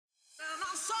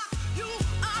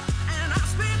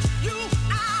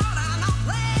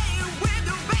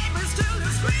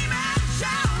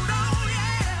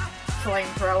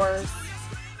flamethrowers.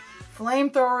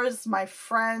 Flamethrowers, my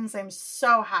friends, I'm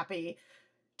so happy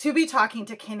to be talking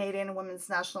to Canadian women's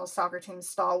national soccer team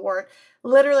stalwart,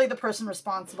 literally the person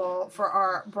responsible for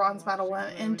our bronze medal win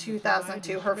in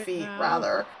 2002, her feet,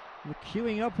 rather. We're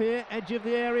queuing up here, edge of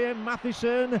the area,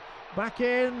 Matheson, back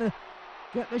in,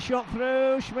 get the shot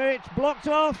through, Schmidt, blocked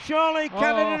off, surely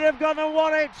Canada have gone and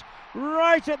won it,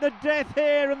 right at the death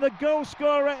here, and the goal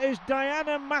scorer is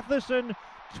Diana Matheson,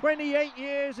 28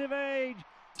 years of age.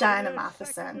 Diana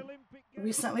Matheson,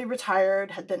 recently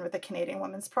retired, had been with the Canadian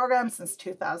women's program since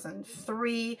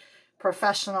 2003,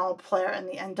 professional player in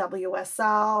the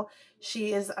NWSL.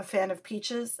 She is a fan of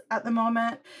Peaches at the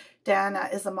moment. Diana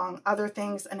is, among other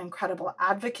things, an incredible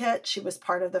advocate. She was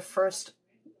part of the first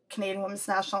Canadian Women's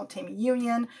National Team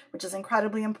Union, which is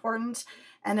incredibly important,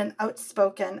 and an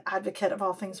outspoken advocate of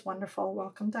all things wonderful.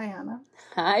 Welcome, Diana.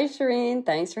 Hi, Shireen.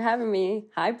 Thanks for having me.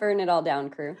 Hi, Burn It All Down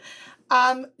crew.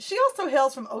 She also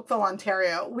hails from Oakville,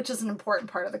 Ontario, which is an important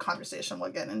part of the conversation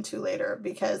we'll get into later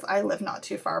because I live not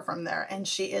too far from there, and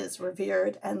she is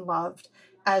revered and loved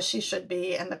as she should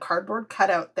be. And the cardboard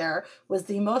cutout there was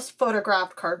the most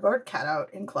photographed cardboard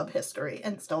cutout in club history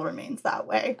and still remains that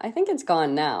way. I think it's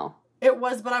gone now. It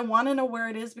was, but I want to know where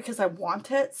it is because I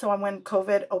want it. So when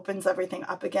COVID opens everything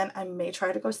up again, I may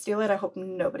try to go steal it. I hope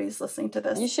nobody's listening to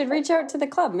this. You should reach out to the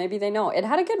club. Maybe they know. It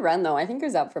had a good run, though. I think it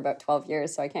was out for about 12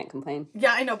 years, so I can't complain.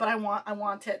 Yeah, I know, but I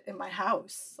want it in my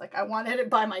house. Like, I wanted it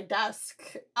by my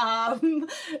desk.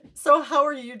 So how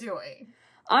are you doing?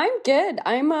 I'm good.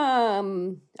 I'm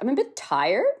a bit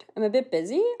tired. I'm a bit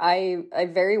busy. I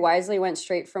very wisely went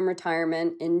straight from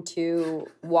retirement into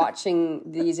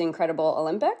watching these incredible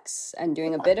Olympics and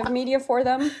doing a bit of media for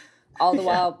them, all the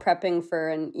while prepping for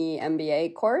an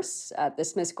EMBA course at the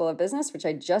Smith School of Business, which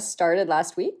I just started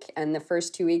last week. And the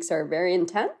first 2 weeks are very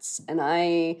intense. And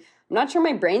I'm not sure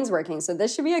my brain's working. So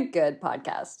this should be a good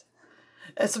podcast.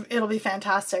 It'll be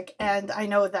fantastic. And I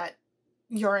know that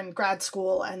you're in grad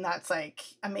school and that's like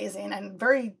amazing and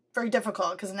very, very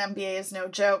difficult because an MBA is no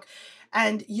joke.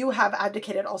 And you have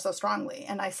advocated also strongly.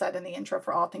 And I said in the intro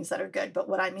for all things that are good. But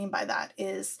what I mean by that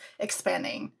is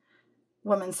expanding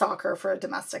women's soccer for a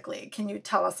domestic league. Can you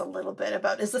tell us a little bit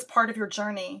about, is this part of your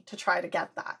journey to try to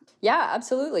get that? Yeah,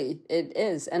 absolutely. It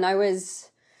is. And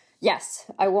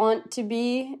yes, I want to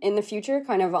be in the future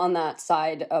kind of on that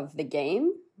side of the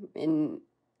game in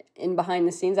behind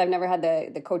the scenes. I've never had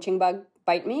the coaching bug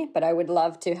bite me, but I would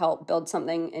love to help build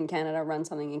something in Canada, run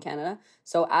something in Canada.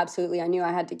 So absolutely, I knew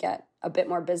I had to get a bit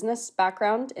more business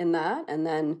background in that. And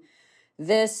then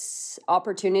this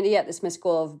opportunity at the Smith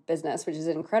School of Business, which is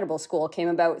an incredible school, came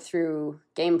about through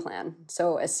Game Plan.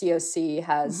 So a COC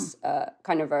has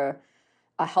kind of a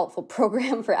helpful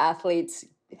program for athletes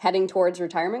heading towards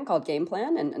retirement called Game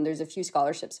Plan. And there's a few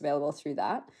scholarships available through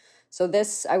that. So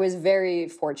I was very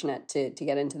fortunate to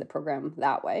get into the program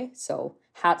that way. So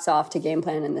hats off to Game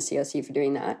Plan and the COC for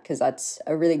doing that, because that's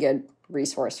a really good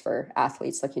resource for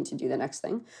athletes looking to do the next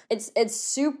thing. It's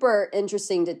super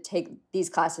interesting to take these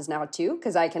classes now too,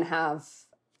 because I can have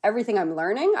everything I'm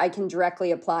learning, I can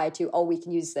directly apply to, we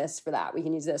can use this for that. We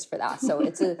can use this for that. So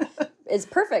it's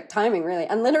perfect timing, really.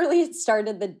 And literally it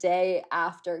started the day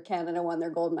after Canada won their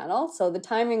gold medal. So the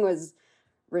timing was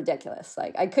ridiculous.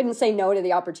 Like, I couldn't say no to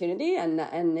the opportunity, and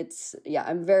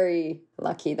I'm very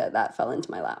lucky that fell into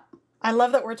my lap. I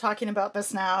love that we're talking about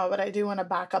this now, but I do want to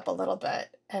back up a little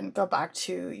bit and go back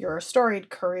to your storied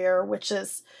career, which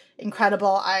is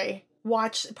incredible.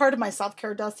 Part of my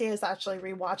self-care dossier is actually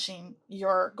rewatching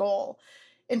your goal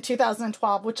in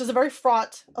 2012, which is a very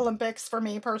fraught Olympics for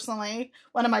me personally.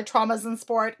 One of my traumas in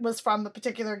sport was from the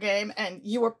particular game, and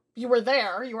you were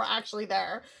there. You were actually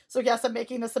there. So yes, I'm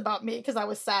making this about me because I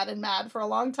was sad and mad for a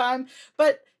long time.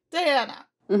 But Diana,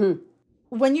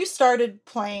 when you started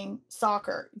playing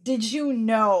soccer, did you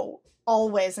know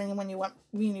always, and when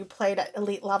you played at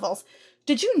elite levels,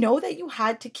 did you know that you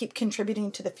had to keep contributing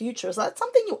to the future? Is that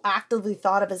something you actively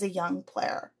thought of as a young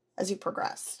player as you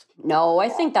progressed? No, I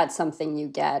think that's something you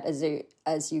get as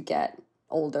you get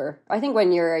older. I think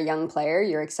when you're a young player,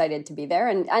 you're excited to be there.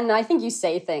 And I think you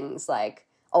say things like,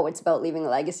 it's about leaving a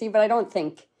legacy, but I don't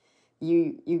think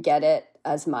you get it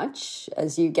as much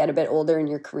as you get a bit older in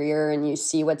your career and you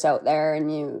see what's out there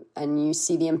and you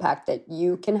see the impact that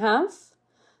you can have.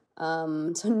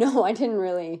 So no, I didn't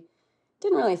really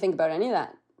think about any of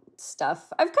that stuff.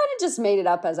 I've kind of just made it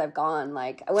up as I've gone.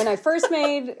 Like when I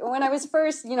was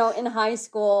first, in high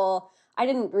school, I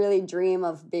didn't really dream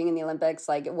of being in the Olympics.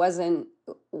 Like it wasn't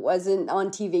on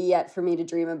TV yet for me to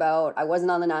dream about. I wasn't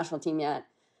on the national team yet.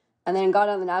 And then got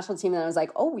on the national team and I was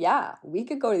like, oh yeah, we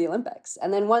could go to the Olympics.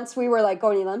 And then once we were like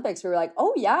going to the Olympics, we were like,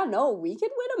 oh yeah, no, we could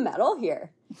win a medal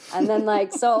here. And then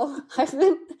like, so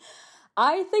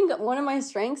I think one of my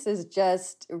strengths is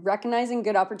just recognizing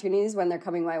good opportunities when they're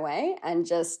coming my way and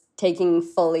just taking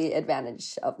fully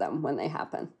advantage of them when they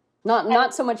happen.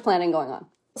 Not so much planning going on.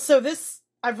 So this,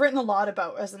 I've written a lot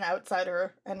about as an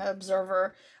outsider and an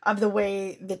observer of the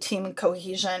way the team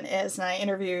cohesion is. And I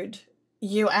interviewed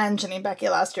you and Janine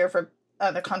Beckie last year for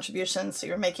the contributions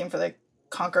you're making for the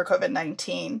Conquer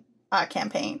COVID-19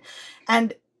 campaign.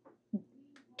 And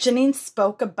Janine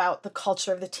spoke about the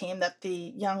culture of the team that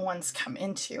the young ones come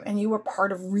into, and you were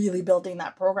part of really building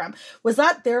that program. Was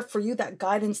that there for you, that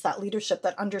guidance, that leadership,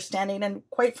 that understanding, and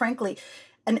quite frankly,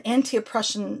 an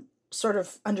anti-oppression sort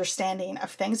of understanding of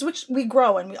things, which we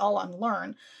grow and we all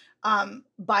unlearn.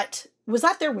 But was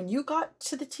that there when you got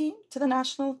to the team, to the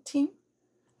national team?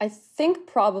 I think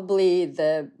probably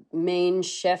the main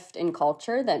shift in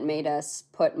culture that made us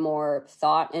put more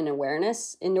thought and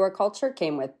awareness into our culture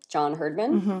came with John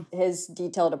Herdman. Mm-hmm. His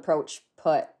detailed approach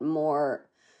put more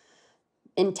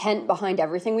intent behind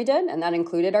everything we did, and that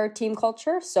included our team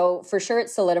culture. So for sure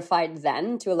it solidified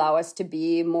then to allow us to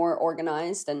be more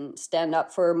organized and stand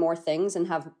up for more things and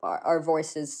have our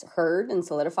voices heard and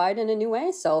solidified in a new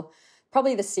way. So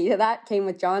probably the seed of that came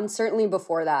with John. Certainly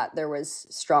before that, there was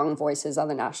strong voices on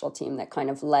the national team that kind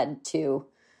of led to,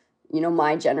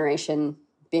 my generation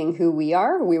being who we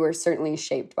are. We were certainly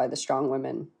shaped by the strong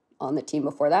women on the team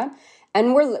before that.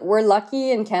 And we're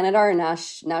lucky in Canada. Our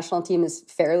national team is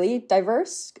fairly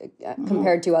diverse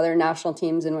compared to other national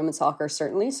teams in women's soccer,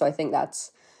 certainly. So I think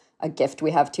that's a gift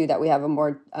we have too, that we have a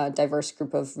more diverse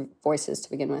group of voices to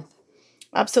begin with.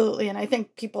 Absolutely. And I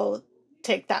think people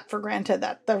take that for granted,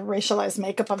 that the racialized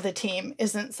makeup of the team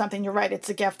isn't something, you're right, it's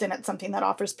a gift and it's something that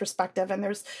offers perspective. And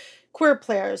there's queer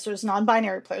players, there's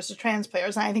non-binary players, there's trans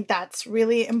players. And I think that's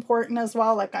really important as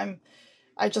well. Like I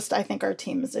think our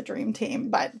team is a dream team,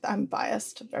 but I'm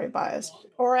biased, very biased.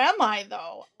 Or am I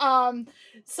though?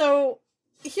 So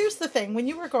here's the thing. When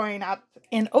you were growing up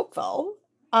in Oakville,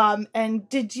 and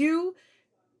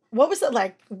what was it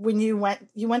like when you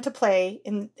went to play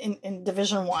in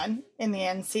Division I in the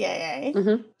NCAA?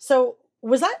 Mm-hmm. So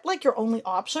was that like your only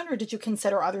option, or did you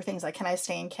consider other things like, can I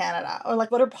stay in Canada? Or like,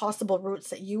 what are possible routes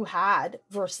that you had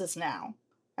versus now?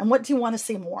 And what do you want to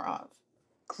see more of?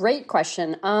 Great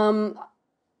question.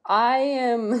 I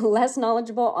am less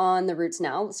knowledgeable on the routes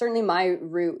now. Certainly my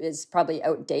route is probably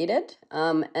outdated.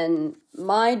 And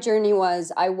my journey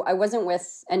was, I wasn't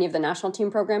with any of the national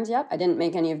team programs yet. I didn't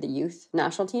make any of the youth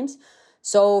national teams.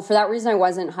 So for that reason, I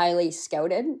wasn't highly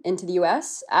scouted into the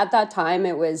US. At that time,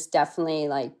 it was definitely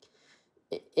like,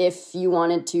 if you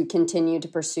wanted to continue to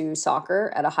pursue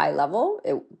soccer at a high level,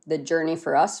 the journey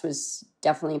for us was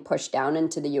definitely pushed down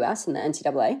into the US and the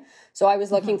NCAA. So I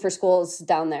was looking for schools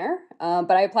down there,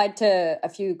 but I applied to a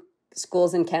few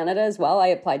schools in Canada as well. I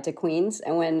applied to Queen's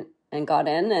and went and got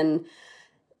in. And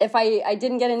if I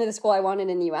didn't get into the school I wanted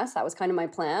in the US, that was kind of my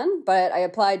plan. But I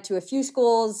applied to a few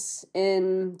schools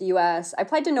in the US. I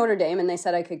applied to Notre Dame and they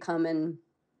said I could come and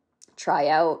try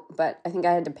out, but I think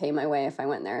I had to pay my way if I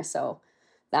went there. So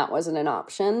that wasn't an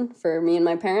option for me and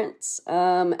my parents.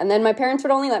 And then my parents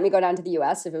would only let me go down to the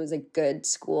US if it was a good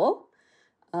school.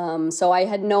 So I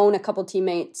had known a couple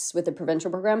teammates with the provincial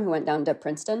program who went down to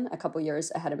Princeton a couple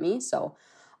years ahead of me. So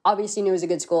obviously knew it was a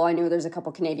good school. I knew there's a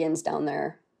couple Canadians down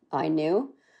there I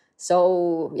knew.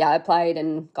 So yeah, I applied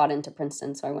and got into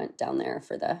Princeton. So I went down there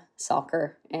for the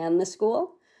soccer and the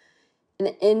school.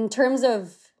 And in terms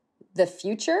of the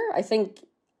future, I think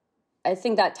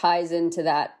that ties into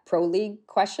that pro league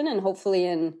question, and hopefully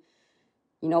in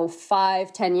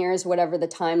 5-10 years, whatever the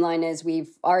timeline is,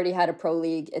 we've already had a pro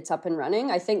league, it's up and running.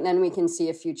 I think then we can see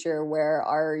a future where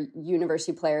our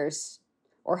university players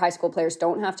or high school players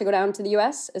don't have to go down to the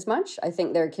US as much. I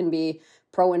think there can be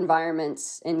pro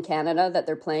environments in Canada that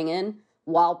they're playing in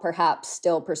while perhaps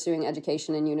still pursuing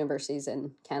education in universities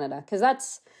in Canada, because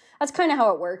that's kind of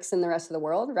how it works in the rest of the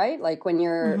world, right? Like when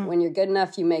you're good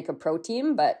enough, you make a pro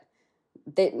team, but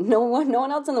no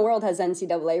one else in the world has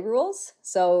NCAA rules,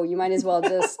 so you might as well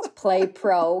just play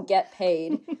pro, get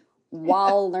paid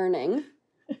while learning.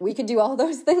 We could do all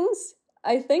those things.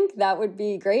 I think that would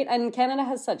be great. And Canada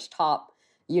has such top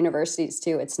universities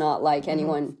too. It's not like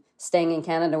anyone staying in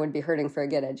Canada would be hurting for a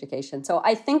good education. So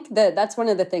I think that's one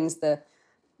of the things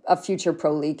a future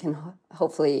pro league can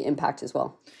hopefully impact as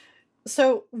well.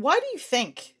 So why do you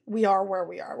think we are where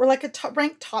we are? We're like a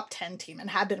ranked top 10 team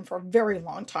and have been for a very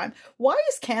long time. Why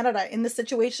is Canada in this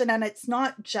situation? And it's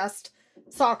not just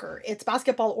soccer, it's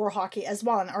basketball or hockey as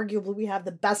well. And arguably we have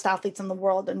the best athletes in the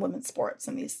world in women's sports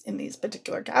in these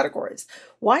particular categories.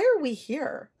 Why are we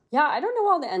here? Yeah, I don't know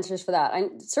all the answers for that.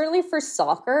 Certainly for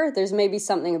soccer, there's maybe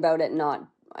something about it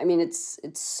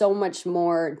it's so much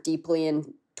more deeply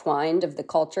entwined of the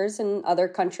cultures in other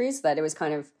countries that it was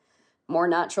kind of more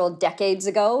natural decades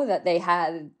ago that they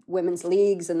had women's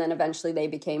leagues and then eventually they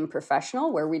became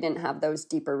professional, where we didn't have those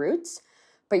deeper roots.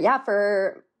 But yeah,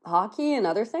 for hockey and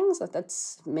other things,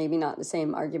 that's maybe not the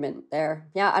same argument there.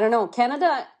 Yeah, I don't know.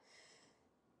 Canada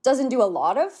doesn't do a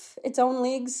lot of its own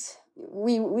leagues.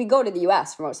 We go to the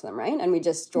US for most of them, right? And we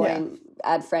just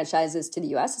add franchises to the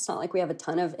US. It's not like we have a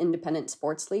ton of independent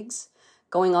sports leagues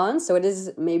going on. So it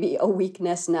is maybe a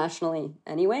weakness nationally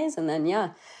anyways. And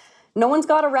then, no one's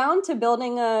got around to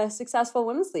building a successful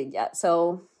women's league yet.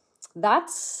 So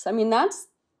that's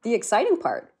the exciting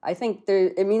part. I think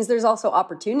it means there's also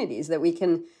opportunities that we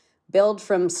can build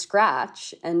from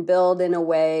scratch and build in a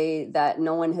way that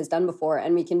no one has done before.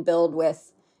 And we can build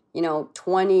with,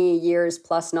 20 years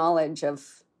plus knowledge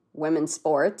of women's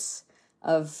sports,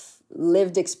 of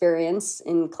lived experience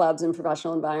in clubs and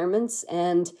professional environments.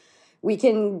 And we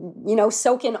can,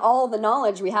 soak in all the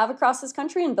knowledge we have across this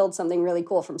country and build something really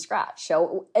cool from scratch.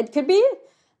 So it could be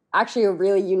actually a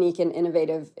really unique and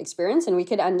innovative experience. And we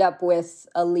could end up with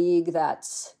a league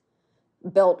that's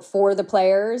built for the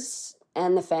players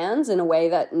and the fans in a way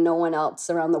that no one else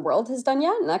around the world has done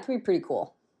yet. And that could be pretty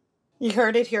cool. You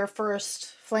heard it here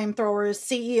first. Flamethrowers,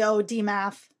 CEO,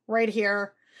 DMAF, right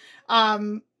here.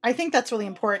 I think that's really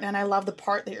important. And I love the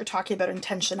part that you're talking about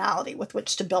intentionality with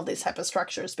which to build these type of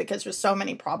structures, because there's so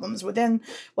many problems within,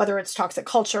 whether it's toxic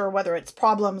culture, whether it's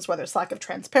problems, whether it's lack of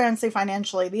transparency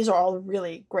financially. These are all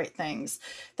really great things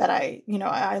that I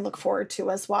look forward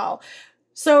to as well.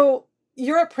 So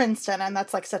you're at Princeton, and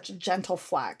that's like such a gentle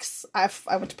flex. I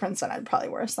went to Princeton, I'd probably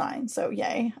wear a sign, so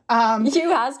yay.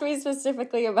 You asked me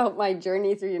specifically about my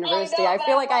journey through university. I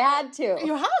feel like I had to.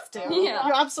 You have to. Yeah.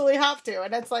 You absolutely have to.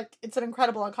 And it's an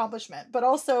incredible accomplishment. But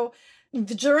also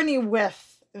the journey with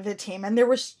the team, and there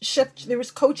was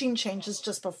coaching changes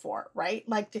just before, right?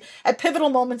 Like at pivotal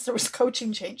moments, there was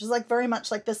coaching changes, like very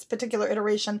much like this particular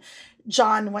iteration.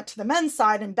 John went to the men's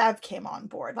side and Bev came on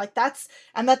board. That's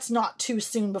not too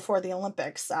soon before the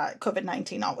Olympics,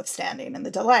 COVID-19 notwithstanding and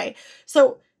the delay.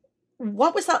 So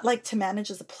what was that like to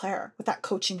manage as a player with that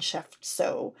coaching shift?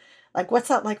 So what's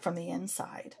that like from the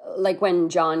inside? Like when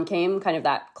John came, kind of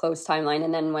that close timeline,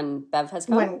 and then when Bev has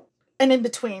come? And in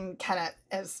between, kind of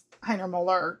as Heiner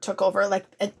Muller took over,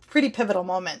 at pretty pivotal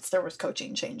moments, there was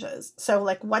coaching changes. So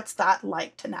what's that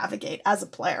like to navigate as a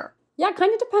player? Yeah, it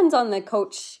kind of depends on the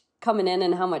coach coming in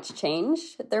and how much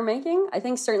change they're making. I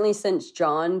think certainly since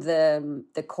John,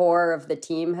 the core of the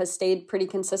team has stayed pretty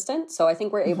consistent. So I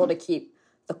think we're able to keep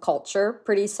the culture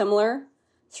pretty similar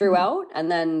throughout.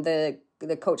 And then the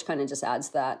coach kind of just adds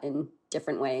that in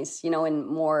different ways, in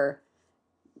more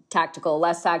tactical,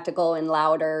 less tactical, and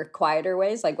louder, quieter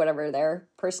ways, like whatever their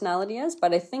personality is.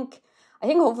 But I think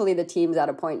hopefully the team's at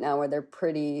a point now where they're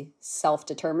pretty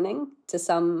self-determining to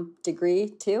some degree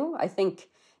too. I think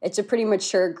it's a pretty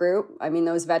mature group. I mean,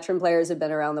 those veteran players have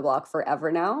been around the block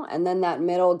forever now. And then that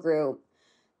middle group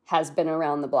has been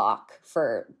around the block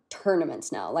for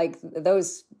tournaments now. Like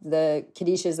the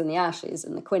Kadishas and the Ashleys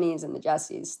and the Quinnies and the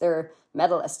Jessies, they're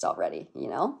medalists already,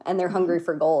 and they're hungry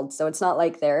for gold. So it's not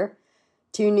like they're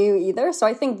too new either. So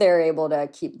I think they're able to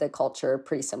keep the culture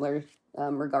pretty similar,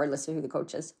 regardless of who the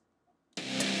coach is.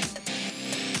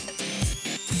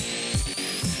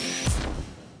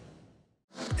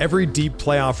 Every deep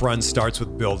playoff run starts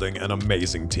with building an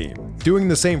amazing team. Doing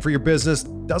the same for your business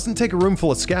doesn't take a room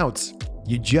full of scouts.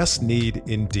 You just need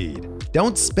Indeed.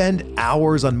 Don't spend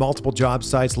hours on multiple job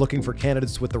sites looking for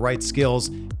candidates with the right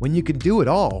skills when you can do it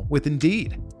all with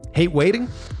Indeed. Hate waiting?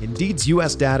 Indeed's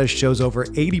US data shows over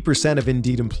 80% of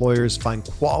Indeed employers find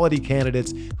quality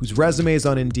candidates whose resumes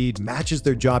on Indeed matches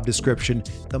their job description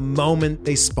the moment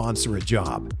they sponsor a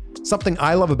job. Something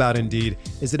I love about Indeed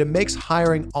is that it makes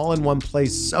hiring all in one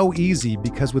place so easy,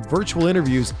 because with virtual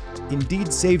interviews,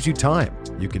 Indeed saves you time.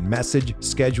 You can message,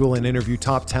 schedule, and interview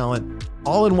top talent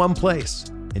all in one place.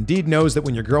 Indeed knows that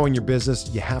when you're growing your business,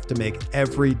 you have to make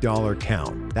every dollar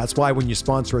count. That's why when you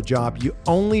sponsor a job, you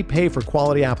only pay for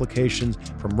quality applications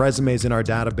from resumes in our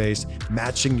database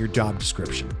matching your job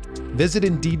description. Visit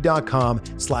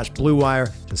Indeed.com/Blue Wire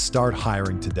to start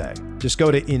hiring today. Just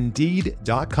go to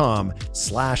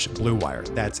Indeed.com/Blue Wire.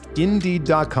 That's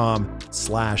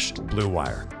Indeed.com/Blue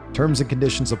Wire. Terms and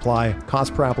conditions apply.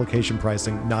 Cost per application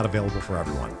pricing not available for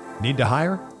everyone. Need to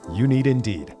hire? You need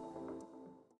Indeed.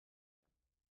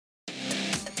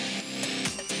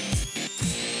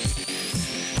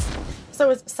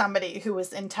 also as somebody who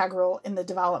was integral in the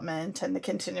development and the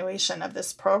continuation of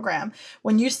this program,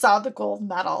 when you saw the gold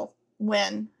medal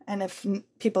win, and if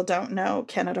people don't know,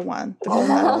 Canada won the gold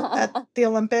medal at the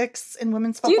Olympics in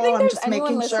women's football. Do you think I'm there's just anyone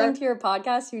making listening sure. to your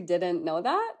podcast who didn't know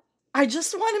that? I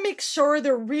just want to make sure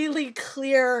they're really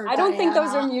clear. I don't think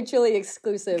those are mutually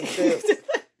exclusive groups.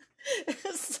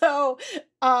 So,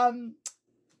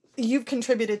 you've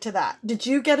contributed to that. Did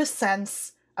you get a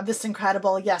sense of this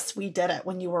incredible, yes, we did it,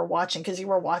 when you were watching? Because you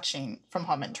were watching from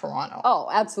home in Toronto. Oh,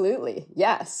 absolutely.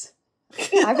 Yes.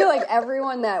 I feel like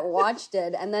everyone that watched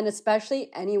it, and then especially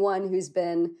anyone who's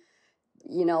been,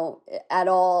 you know, at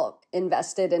all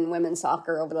invested in women's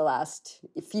soccer over the last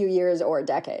few years or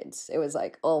decades, it was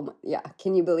like, oh, yeah,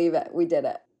 can you believe it? We did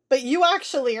it. But you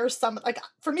actually are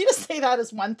for me to say that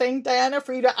is one thing, Diana,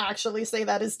 for you to actually say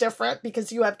that is different,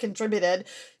 because you have contributed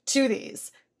to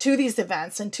these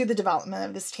events and to the development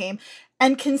of this team.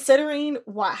 And considering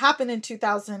what happened in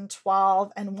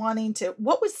 2012 and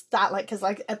what was that like? Because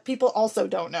people also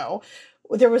don't know,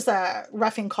 there was a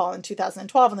reffing call in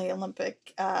 2012 in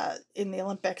the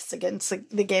Olympics against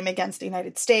the game against the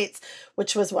United States,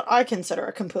 which was what I consider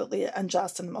a completely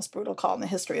unjust and the most brutal call in the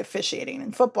history of officiating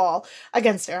in football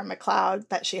against Erin McLeod,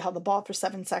 that she held the ball for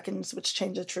 7 seconds, which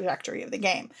changed the trajectory of the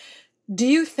game. Do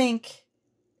you think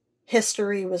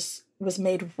history was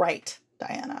made right,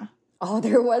 Diana? Oh,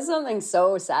 there was something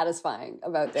so satisfying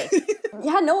about this.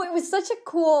 Yeah, no, it was such a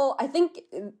cool, I think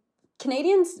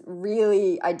Canadians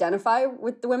really identify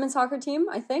with the women's soccer team,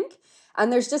 I think.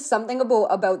 And there's just something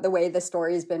about the way the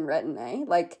story's been written, eh?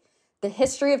 Like the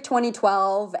history of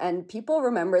 2012, and people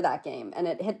remember that game and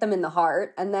it hit them in the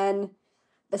heart. And then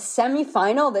the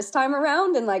semifinal this time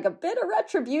around, and like a bit of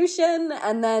retribution.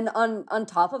 And then on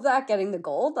top of that, getting the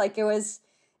gold. Like it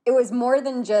was more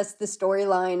than just the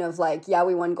storyline of like, yeah,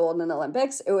 we won gold in the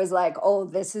Olympics. It was like, oh,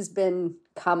 this has been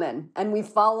coming. And we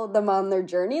followed them on their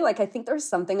journey. Like, I think there's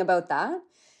something about that.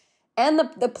 And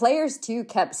the players, too,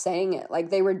 kept saying it.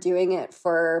 Like, they were doing it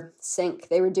for Sync.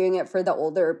 They were doing it for the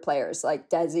older players, like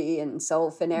Desi and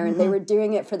Soph and Erin. Mm-hmm. They were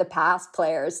doing it for the past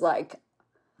players. Like,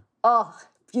 oh,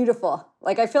 beautiful.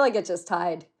 Like, I feel like it just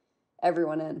tied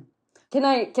everyone in. Can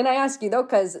I ask you, though,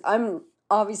 because I'm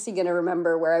obviously going to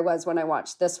remember where I was when I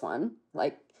watched this one,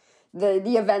 like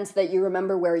the events that you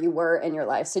remember where you were in your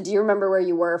life. So do you remember where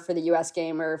you were for the US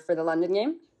game or for the London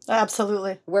game?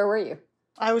 Absolutely. Where were you?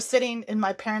 I was sitting in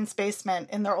my parents' basement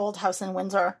in their old house in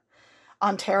Windsor,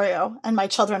 Ontario, and my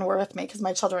children were with me because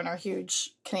my children are huge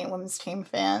Canadian women's team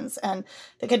fans, and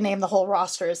they could name the whole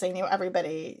rosters. They knew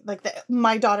everybody.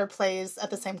 My daughter plays at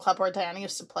the same club where Diana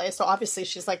used to play, so obviously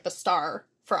she's like the star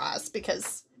for us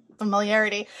because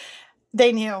familiarity.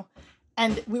 They knew.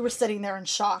 And we were sitting there in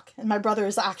shock. And my brother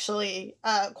is actually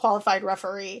a qualified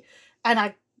referee.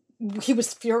 And he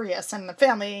was furious. And the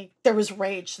family, there was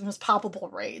rage. There was palpable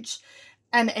rage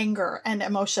and anger and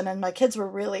emotion. And my kids were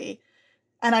really,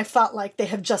 and I felt like they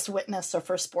have just witnessed a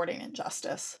first sporting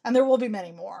injustice. And there will be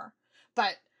many more.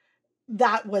 But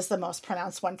that was the most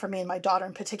pronounced one for me and my daughter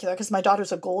in particular, because my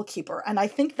daughter's a goalkeeper. And I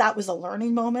think that was a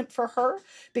learning moment for her,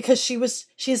 because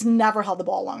she's never held the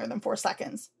ball longer than 4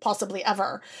 seconds, possibly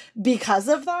ever, because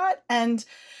of that. And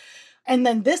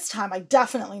then this time I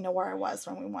definitely know where I was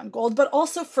when we won gold. But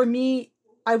also for me,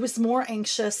 I was more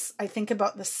anxious, I think,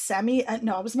 about the semi.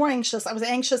 No, I was more anxious. I was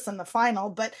anxious in the final,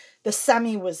 but the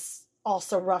semi was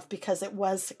also rough because it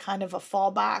was kind of a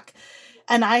fallback.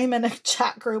 And I'm in a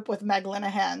chat group with Meg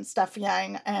Linehan, Steph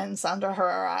Young, and Sandra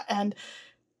Herrera. And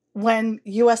when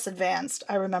US advanced,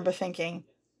 I remember thinking,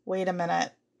 wait a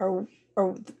minute, are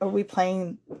we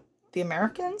playing the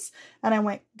Americans? And I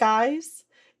went, guys,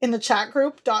 in the chat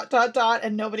group, ...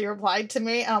 and nobody replied to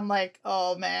me. And I'm like,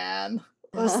 oh man,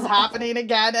 this is happening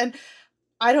again. And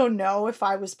I don't know if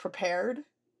I was prepared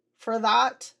for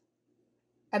that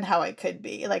and how it could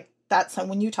be. Like, that's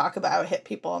when you talk about hit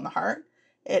people in the heart,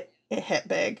 it hit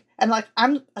big. And like,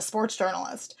 I'm a sports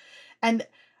journalist, and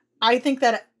I think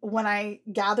that when I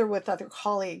gather with other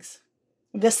colleagues,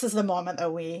 this is the moment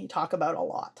that we talk about a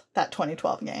lot, that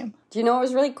 2012 game. Do you know what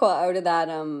was really cool out of that,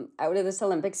 out of this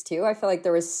Olympics too? I feel like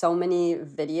there was so many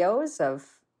videos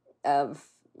of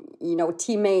you know,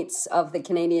 teammates of the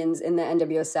Canadians in the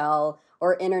NWSL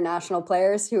or international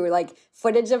players who were like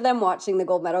footage of them watching the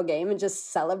gold medal game and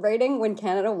just celebrating when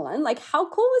Canada won. Like, how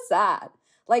cool was that?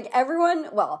 Like, everyone,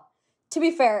 well, to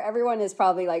be fair, everyone is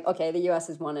probably like, okay, the US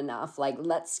has won enough. Like,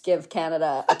 let's give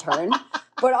Canada a turn.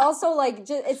 But also, like,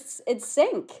 just, it's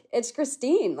Sync. It's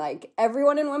Christine. Like,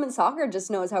 everyone in women's soccer just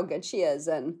knows how good she is.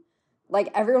 And, like,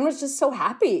 everyone was just so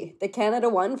happy that Canada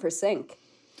won for Sync.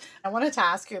 I wanted to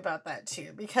ask you about that,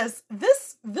 too, because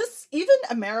this even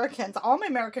Americans, all my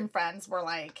American friends were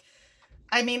like,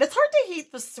 I mean, it's hard to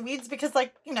hate the Swedes because,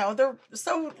 like, you know, they're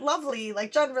so lovely,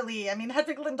 like, generally. I mean,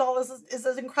 Hedvig Lindahl is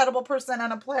an incredible person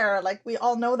and a player. Like, we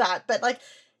all know that. But, like,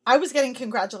 I was getting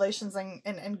congratulations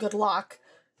and good luck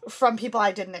from people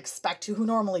I didn't expect to, who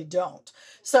normally don't.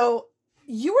 So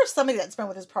you were somebody that's been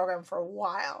with this program for a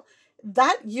while.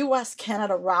 That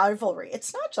US-Canada rivalry,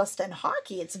 it's not just in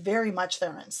hockey, it's very much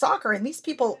there in soccer. And these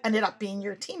people ended up being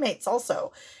your teammates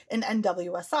also in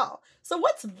NWSL. So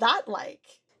what's that like?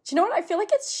 Do you know what? I feel like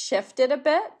it's shifted a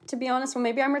bit, to be honest. Well,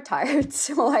 maybe I'm retired,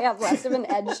 so I have less of an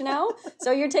edge now.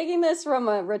 So you're taking this from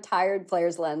a retired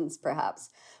player's lens, perhaps.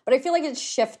 But I feel like it's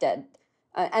shifted.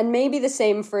 And maybe the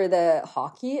same for the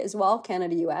hockey as well,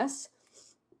 Canada-US.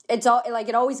 It's all like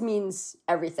it always means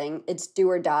everything. It's do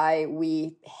or die.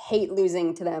 We hate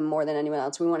losing to them more than anyone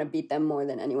else. We want to beat them more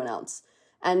than anyone else.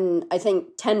 And I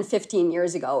think 10, 15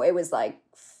 years ago, it was like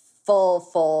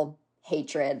full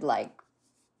hatred, like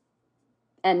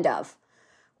end of.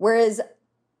 Whereas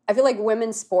I feel like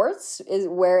women's sports is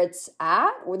where it's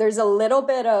at. There's a little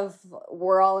bit of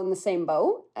we're all in the same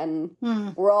boat and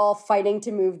we're all fighting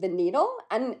to move the needle.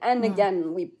 And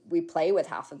again, we play with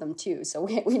half of them too. So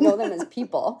we know them as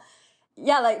people.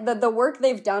 Yeah, like the work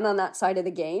they've done on that side of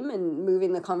the game and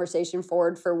moving the conversation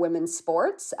forward for women's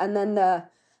sports. And then the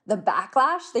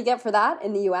backlash they get for that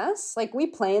in the US. Like we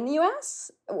play in the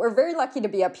US. We're very lucky to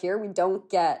be up here. We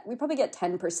probably get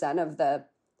 10% of the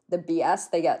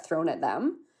BS they get thrown at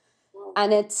them.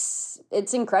 And it's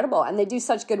incredible. And they do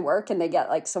such good work and they get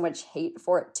like so much hate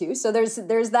for it too. So there's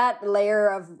that layer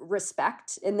of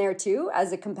respect in there too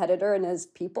as a competitor and as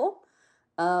people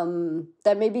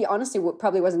that maybe honestly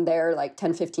probably wasn't there like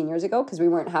 10, 15 years ago because we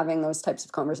weren't having those types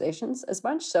of conversations as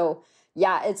much. So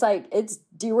yeah, it's like it's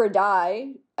do or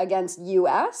die against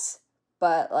US,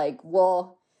 but like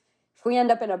if we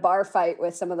end up in a bar fight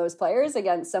with some of those players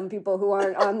against some people who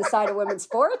aren't on the side of women's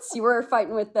sports, we're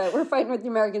fighting with the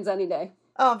Americans any day.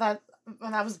 Oh, that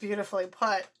was beautifully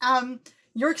put.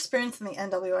 Your experience in the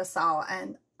NWSL,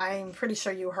 and I'm pretty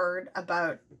sure you heard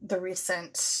about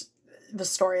the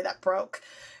story that broke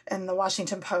in the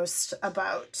Washington Post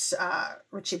about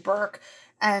Richie Burke,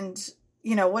 and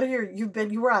you know,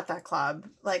 you were at that club,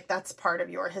 like that's part of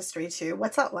your history too.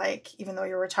 What's that like, even though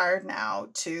you're retired now,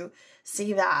 to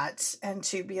see that and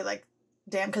to be like,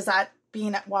 damn, because that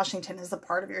being at Washington is a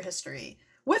part of your history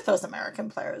with those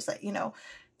American players that, you know,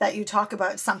 that you talk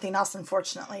about. Something else,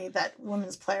 unfortunately, that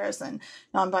women's players and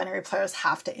non-binary players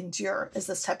have to endure is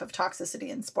this type of toxicity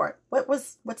in sport.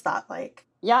 What's that like?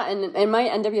 Yeah, and in my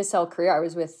NWSL career, I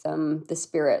was with the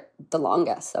Spirit the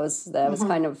longest. That was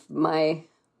kind of my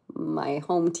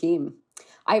home team.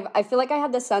 I feel like I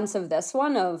had the sense of this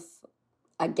one of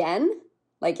again,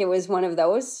 like it was one of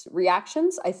those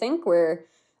reactions, I think, where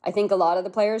I think a lot of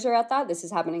the players are at that. This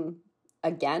is happening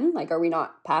again. Like, are we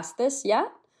not past this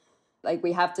yet? Like,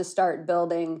 we have to start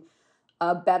building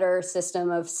a better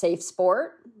system of safe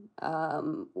sport,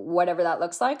 whatever that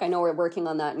looks like. I know we're working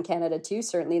on that in Canada too.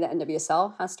 Certainly the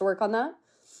NWSL has to work on that.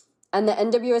 And the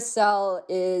NWSL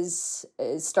is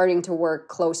starting to work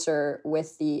closer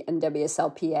with the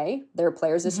NWSLPA, their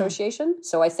Players Association.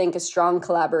 So I think a strong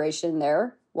collaboration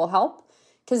there will help.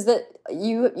 Because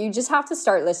you just have to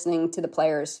start listening to the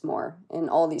players more in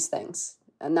all these things.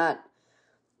 And that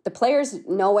the players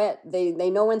know it. They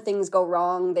know when things go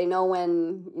wrong. They know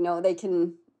when, you know, they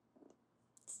can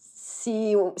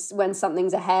see when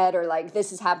something's ahead or like this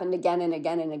has happened again and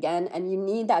again and again. And you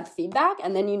need that feedback.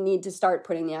 And then you need to start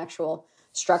putting the actual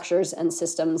structures and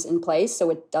systems in place so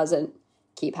it doesn't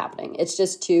keep happening. It's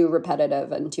just too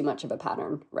repetitive and too much of a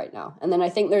pattern right now. And then I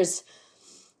think there's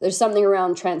something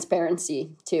around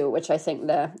transparency too, which I think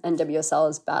the NWSL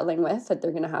is battling with that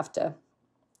they're going to have to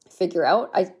figure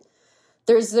out.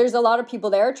 There's a lot of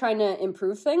people there trying to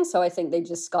improve things, so I think they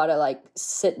just got to like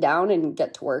sit down and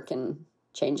get to work and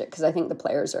change it because I think the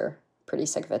players are pretty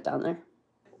sick of it down there.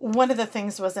 One of the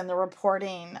things was in the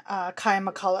reporting, Kaya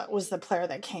McCullough was the player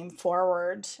that came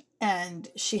forward, and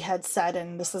she had said,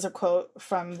 and this is a quote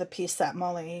from the piece that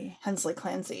Molly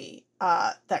Hensley-Clancy,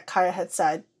 that Kaya had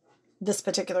said, this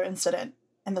particular incident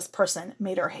and this person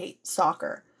made her hate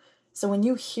soccer. So when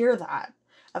you hear that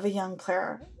of a young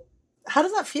player, how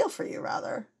does that feel for you,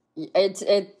 rather?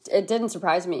 It didn't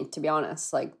surprise me, to be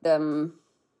honest. Like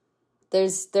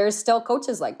there's still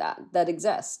coaches like that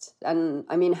exist. And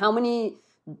I mean, how many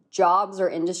jobs or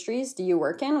industries do you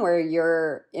work in where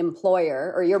your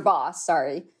employer or your boss,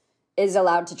 is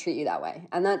allowed to treat you that way?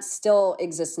 And that still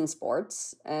exists in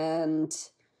sports. And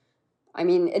I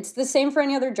mean, it's the same for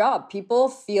any other job. People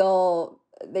feel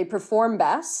they perform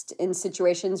best in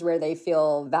situations where they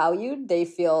feel valued, they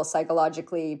feel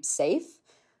psychologically safe.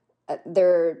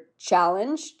 they're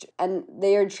challenged and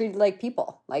they are treated like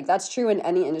people. Like that's true in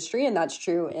any industry and that's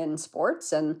true in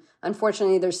sports. And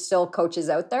unfortunately, there's still coaches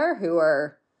out there who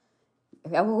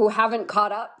haven't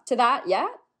caught up to that yet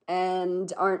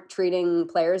and aren't treating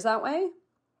players that way.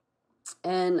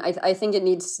 And I think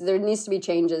there needs to be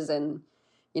changes in,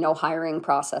 hiring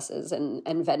processes and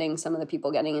vetting some of the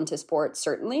people getting into sports,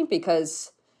 certainly,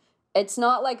 because it's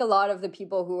not like a lot of the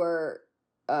people who are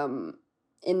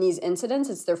in these incidents,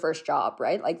 it's their first job,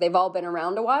 right? Like they've all been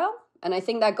around a while. And I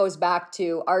think that goes back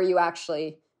to, are you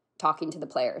actually talking to the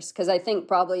players? Because I think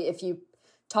probably if you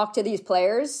talk to these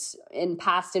players in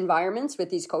past environments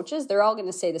with these coaches, they're all going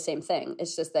to say the same thing.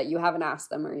 It's just that you haven't asked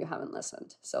them or you haven't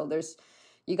listened. So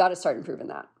you got to start improving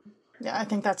that. Yeah, I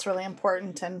think that's really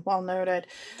important and well noted.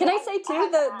 Can I say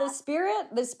too,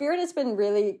 the spirit has been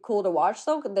really cool to watch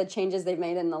though, the changes they've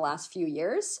made in the last few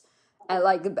years.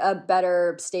 Like a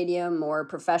better stadium, more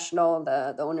professional.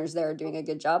 The owners there are doing a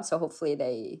good job. So hopefully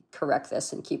they correct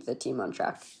this and keep the team on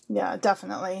track. Yeah,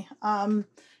 definitely.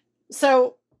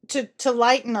 So to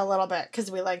lighten a little bit, because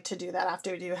we like to do that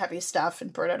after we do heavy stuff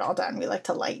and burn it all down, we like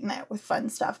to lighten it with fun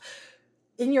stuff.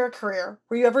 In your career,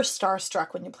 were you ever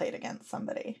starstruck when you played against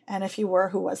somebody? And if you were,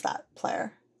 who was that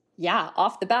player? Yeah,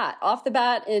 off the bat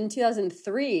in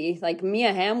 2003, like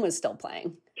Mia Hamm was still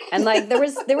playing. And like there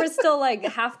was still like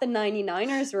half the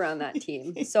 99ers were on that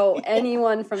team. So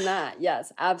anyone from that,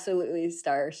 yes, absolutely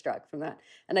starstruck from that.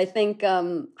 And I think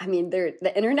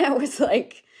the internet was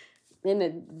like in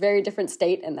a very different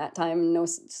state in that time, no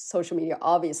social media,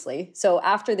 obviously. So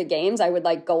after the games, I would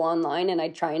like go online and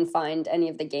I'd try and find any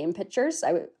of the game pictures.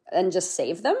 And just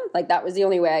save them. Like that was the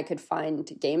only way I could find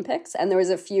game pics. And there was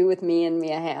a few with me and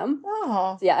Mia Hamm.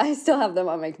 Oh. So yeah, I still have them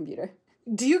on my computer.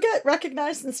 Do you get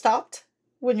recognized and stopped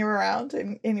when you're around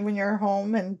and when you're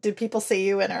home? And did people see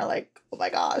you and are like, oh my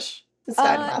gosh, this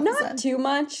guy Matheson? Not too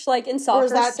much. Like in soccer or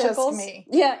is that circles. Just me?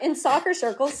 Yeah, in soccer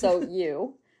circles, so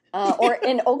you. Or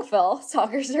in Oakville,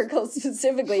 soccer circles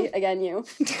specifically, again, you.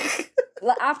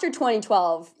 After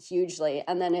 2012, hugely,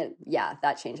 and then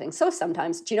that changing. So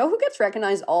sometimes, do you know who gets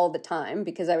recognized all the time?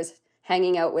 Because I was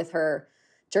hanging out with her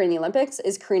during the Olympics,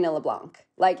 is Karina LeBlanc.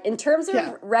 Like, in terms of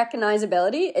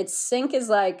recognizability, Sink is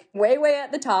like way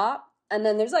at the top, and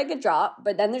then there's like a drop,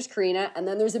 but then there's Karina, and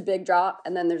then there's a big drop,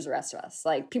 and then there's the rest of us.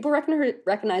 Like, people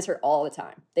recognize her all the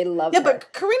time. They love her. Yeah,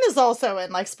 but Karina's also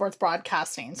in like sports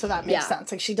broadcasting, so that makes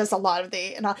sense. Like, she does a lot of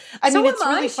the, and I mean, it's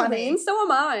really funny. So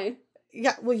am I.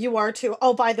 Yeah, well, you are too.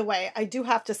 Oh, by the way, I do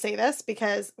have to say this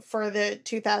because for the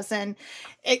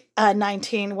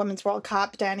 2019 Women's World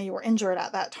Cup, Danny, you were injured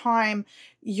at that time.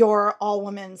 Your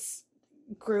all-women's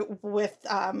group with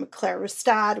Claire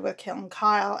Rustad, with Kaylin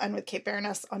Kyle, and with Kate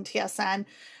Baroness on TSN,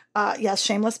 yes,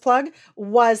 shameless plug,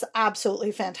 was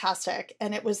absolutely fantastic.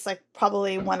 And it was like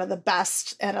probably one of the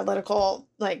best analytical,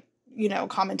 like,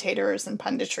 commentators and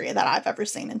punditry that I've ever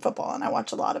seen in football, and I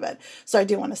watch a lot of it. So I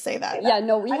do want to say that. Yeah,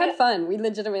 no, we had fun. We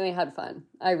legitimately had fun.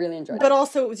 I really enjoyed it. But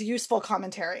also it was useful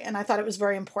commentary, and I thought it was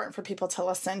very important for people to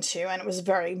listen to, and it was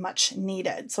very much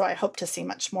needed. So I hope to see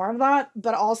much more of that.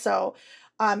 But also,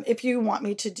 if you want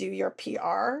me to do your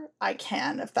PR, I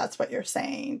can, if that's what you're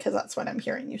saying, because that's what I'm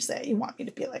hearing you say. You want me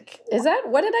to be like... Is that...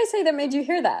 What did I say that made you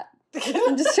hear that?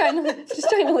 I'm just trying to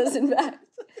listen back.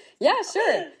 Yeah,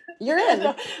 sure. You're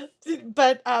in.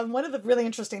 But one of the really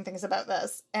interesting things about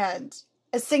this, and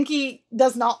Sinky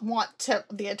does not want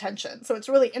the attention. So it's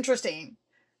really interesting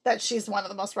that she's one of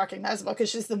the most recognizable because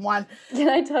she's the one. Can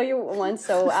I tell you one?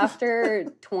 So after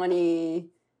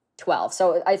 2012,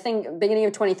 so I think beginning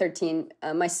of 2013,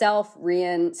 myself,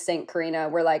 Rian, Sink, Karina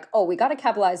were like, oh, we got to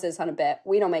capitalize this on a bit.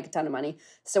 We don't make a ton of money.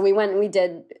 So we went and we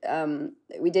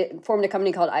formed a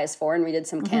company called IS4 and we did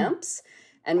some camps.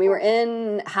 And we were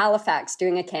in Halifax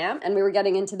doing a camp, and we were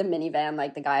getting into the minivan,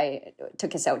 like the guy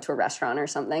took us out to a restaurant or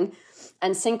something.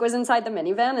 And Sink was inside the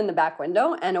minivan in the back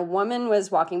window, and a woman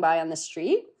was walking by on the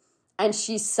street, and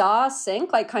she saw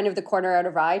Sink, like kind of the corner out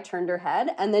of her eye, turned her head,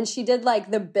 and then she did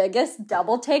like the biggest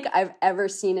double take I've ever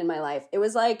seen in my life. It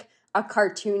was like a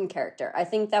cartoon character. I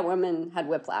think that woman had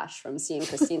whiplash from seeing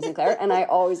Christine Sinclair, and I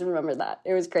always remember that.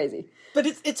 It was crazy. But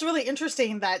it's really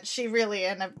interesting that she really,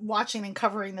 and watching and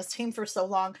covering this team for so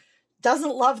long,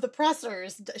 doesn't love the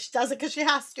pressers. She does it because she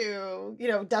has to,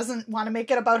 doesn't want to make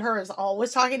it about her, is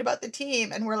always talking about the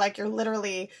team. And we're like, you're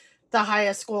literally the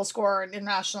highest goal scorer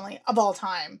internationally of all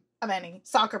time, of any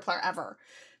soccer player ever.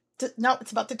 No,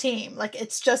 it's about the team. Like,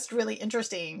 it's just really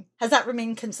interesting. Has that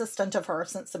remained consistent of her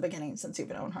since the beginning, since you've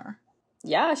known her?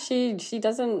 Yeah, she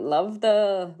doesn't love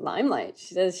the limelight.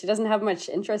 She doesn't have much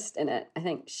interest in it. I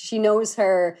think she knows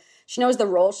the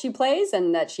role she plays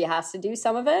and that she has to do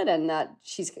some of it, and that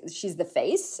she's the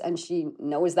face, and she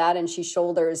knows that, and she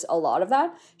shoulders a lot of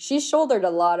that. She's shouldered a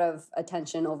lot of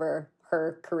attention over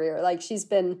her career. Like, she's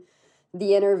been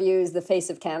the interviews, the face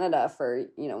of Canada for,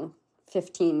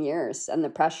 15 years, and the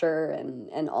pressure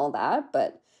and all that.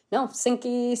 But no,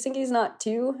 Sinky's not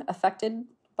too affected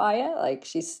by it. Like,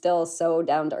 she's still so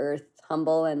down to earth,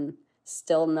 humble, and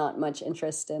still not much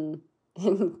interest in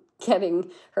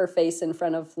getting her face in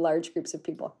front of large groups of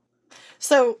people.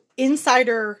 So,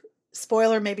 insider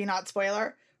spoiler, maybe not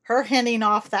spoiler, her handing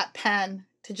off that pen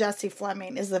to Jessie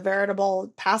Fleming is a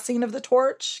veritable passing of the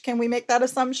torch. Can we make that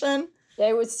assumption?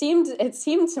 It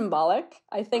seemed symbolic.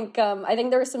 I think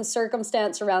there was some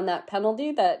circumstance around that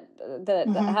penalty that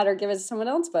had her give it to someone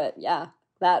else, but yeah,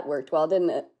 that worked well,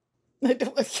 didn't it?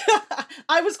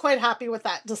 I was quite happy with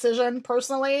that decision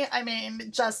personally. I mean,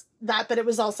 just that, but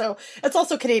it's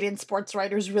also Canadian sports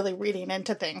writers really reading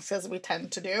into things, as we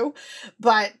tend to do.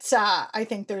 But I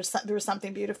think there's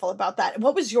something beautiful about that.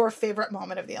 What was your favorite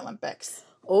moment of the Olympics?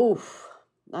 Oh,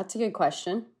 that's a good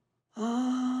question.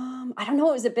 I don't know.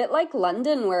 It was a bit like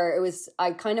London, where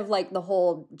I kind of like the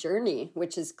whole journey,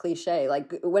 which is cliche.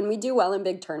 Like, when we do well in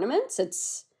big tournaments,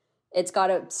 it's got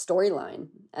a storyline.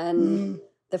 And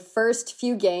the first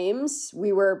few games,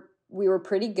 we were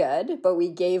pretty good, but we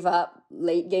gave up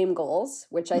late game goals,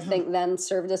 which I think then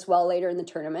served us well later in the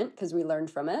tournament because we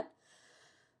learned from it.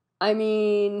 I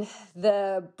mean,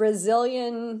 the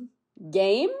Brazilian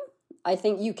game, I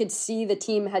think you could see the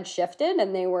team had shifted,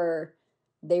 and they were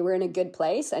in a good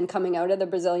place. And coming out of the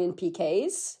Brazilian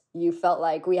PKs, you felt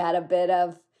like we had a bit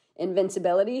of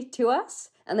invincibility to us.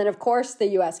 And then, of course, the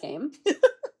U.S. game.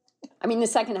 I mean, the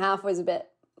second half was a bit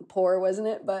poor, wasn't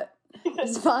it? But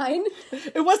it's fine.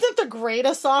 It wasn't the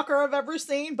greatest soccer I've ever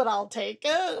seen, but I'll take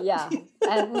it. Yeah.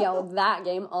 And, that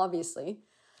game, obviously.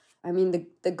 I mean,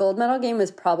 the gold medal game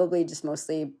was probably just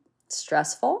mostly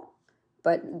stressful.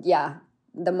 But, yeah,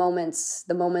 the moments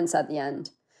at the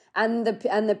end. And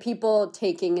the people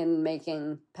taking and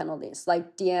making penalties,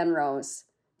 like Deanne Rose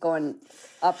going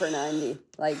upper 90.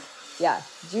 Like, yeah,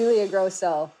 Julia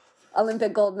Grosso,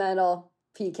 Olympic gold medal,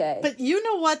 PK. But you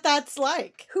know what that's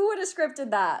like. Who would have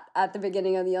scripted that at the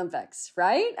beginning of the Olympics,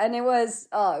 right? And it was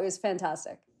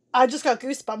fantastic. I just got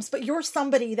goosebumps, but you're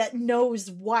somebody that knows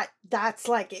what that's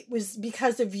like. It was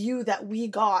because of you that we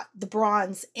got the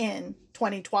bronze in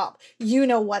 2012. You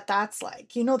know what that's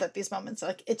like. You know that these moments,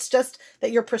 like, it's just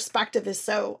that your perspective is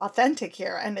so authentic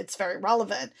here, and it's very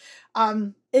relevant.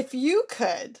 If you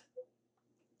could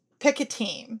pick a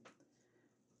team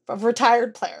of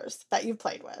retired players that you've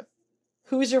played with,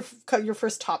 who's your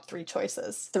first top 3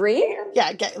 choices? 3?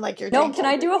 Yeah, get like your. No, can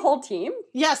I do a whole team?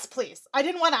 Yes, please. I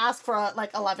didn't want to ask for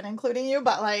 11, including you,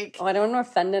 but like. Oh, I don't want to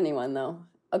offend anyone though.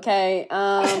 Okay.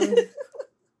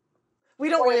 We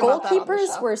don't worry about that.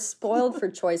 Goalkeepers were spoiled for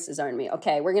choices, aren't we?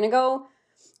 Okay, we're gonna go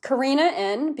Karina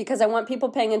in because I want people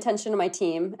paying attention to my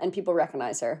team and people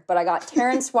recognize her. But I got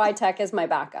Terrence Swiatek as my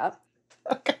backup.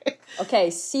 Okay,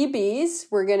 CBs.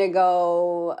 We're gonna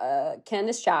go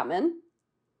Candace Chapman.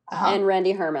 And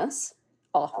Randy Hermes.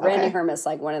 Randy Hermes,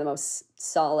 like one of the most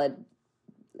solid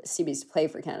CBs to play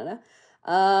for Canada.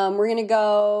 We're going to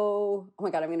go, oh my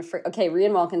God, I'm going to forget. Okay,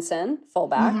 Rian Wilkinson,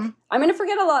 fullback. I'm going to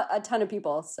forget a ton of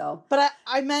people, so. But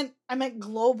I meant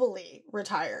globally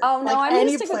retired. Oh, no, I'm going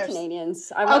to stick with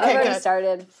Canadians. I've already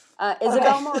started.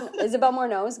 Isabelle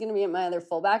Morneau is going to be my other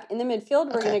fullback. In the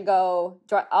midfield, we're going to go,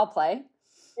 I'll play.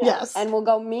 Yes. And we'll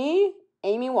go me,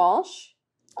 Amy Walsh.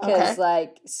 Because,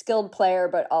 skilled player,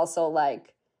 but also,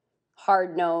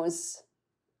 hard nose,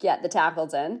 get the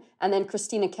tackles in. And then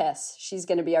Christina Kiss. She's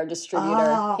going to be our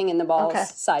distributor, pinging the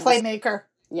balls. Side playmaker.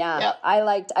 Yeah. Yep. I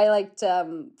liked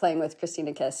playing with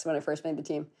Christina Kiss when I first made the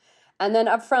team. And then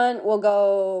up front, we'll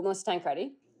go Melissa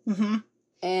Tancredi.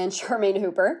 And Charmaine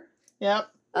Hooper. Yep.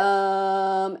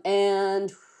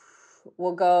 And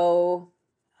we'll go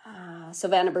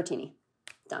Savannah Bertini.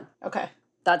 Done. Okay.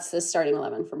 That's the starting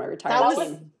 11 for my retired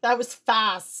team. That was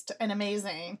fast and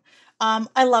amazing.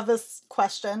 I love this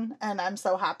question, and I'm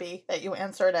so happy that you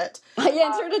answered it. I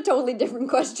answered a totally different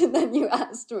question than you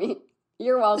asked me.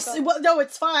 You're welcome. Well, no,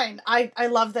 it's fine. I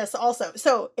love this also.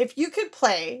 So if you could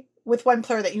play with one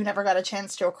player that you never got a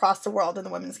chance to across the world in the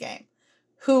women's game,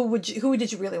 who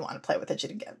did you really want to play with that you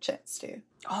didn't get a chance to?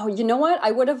 Oh, you know what?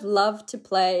 I would have loved to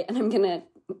play, and I'm going to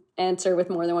answer with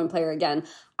more than one player again.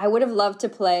 I would have loved to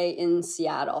play in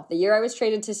Seattle. The year I was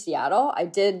traded to Seattle, I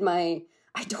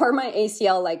tore my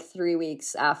ACL 3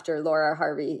 weeks after Laura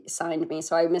Harvey signed me,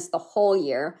 so I missed the whole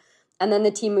year. And then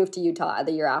the team moved to Utah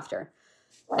the year after.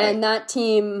 Right. And that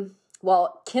team,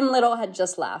 well, Kim Little had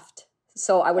just left.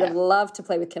 So I would have loved to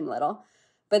play with Kim Little.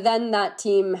 But then that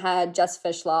team had Jess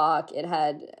Fishlock. It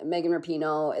had Megan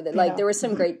Rapinoe. Like, there were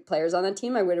some great players on that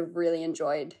team I would have really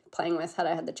enjoyed playing with had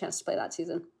I had the chance to play that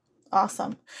season.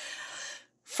 Awesome.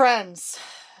 Friends,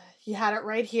 you had it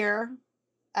right here.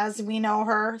 As we know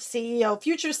her, CEO,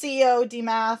 future CEO,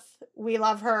 DMath. We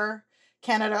love her.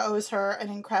 Canada owes her an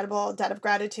incredible debt of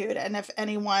gratitude. And if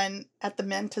anyone at the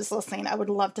Mint is listening, I would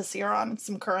love to see her on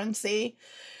some currency.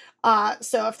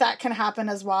 So if that can happen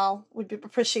as well, we'd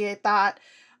appreciate that.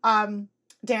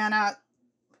 Dana,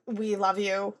 we love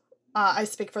you. I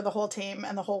speak for the whole team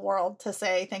and the whole world to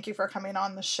say thank you for coming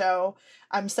on the show.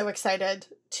 I'm so excited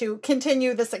to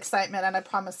continue this excitement, and I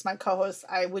promised my co-host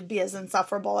I would be as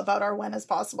insufferable about our win as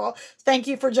possible. Thank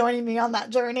you for joining me on that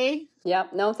journey. Yeah,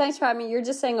 no, thanks for having me. You're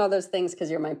just saying all those things because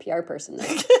you're my PR person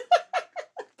now.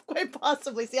 Quite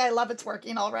possibly. See, I love it's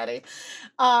working already.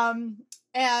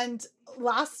 And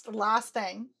last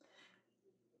thing,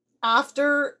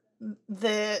 after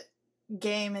the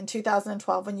game in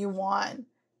 2012 when you won,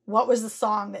 what was the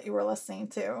song that you were listening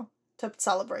to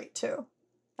celebrate to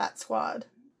that squad?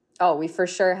 Oh, we for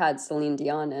sure had Celine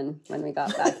Dion in when we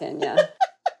got back in, yeah.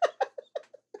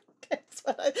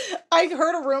 I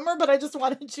heard a rumor, but I just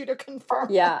wanted you to confirm.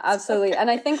 Yeah, absolutely.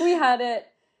 And I think we had it.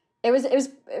 It was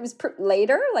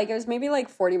later, like it was maybe like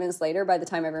 40 minutes later by the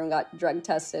time everyone got drug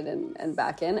tested and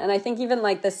back in. And I think even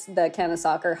like the Canada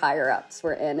Soccer higher ups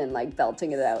were in and like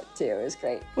belting it out too. It was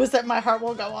great. Was that My Heart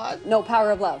Will Go On? No,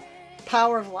 Power of Love.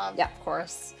 Power of Love, yeah, of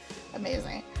course.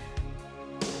 Amazing.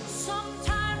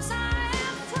 Sometimes I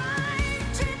am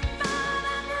frightened, but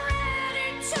I'm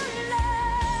ready to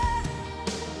learn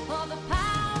for the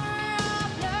power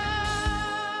of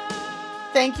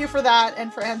love. Thank you for that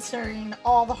and for answering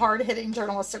all the hard-hitting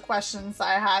journalistic questions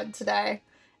I had today.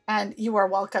 And you are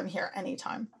welcome here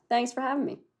anytime. Thanks for having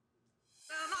me.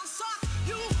 Shout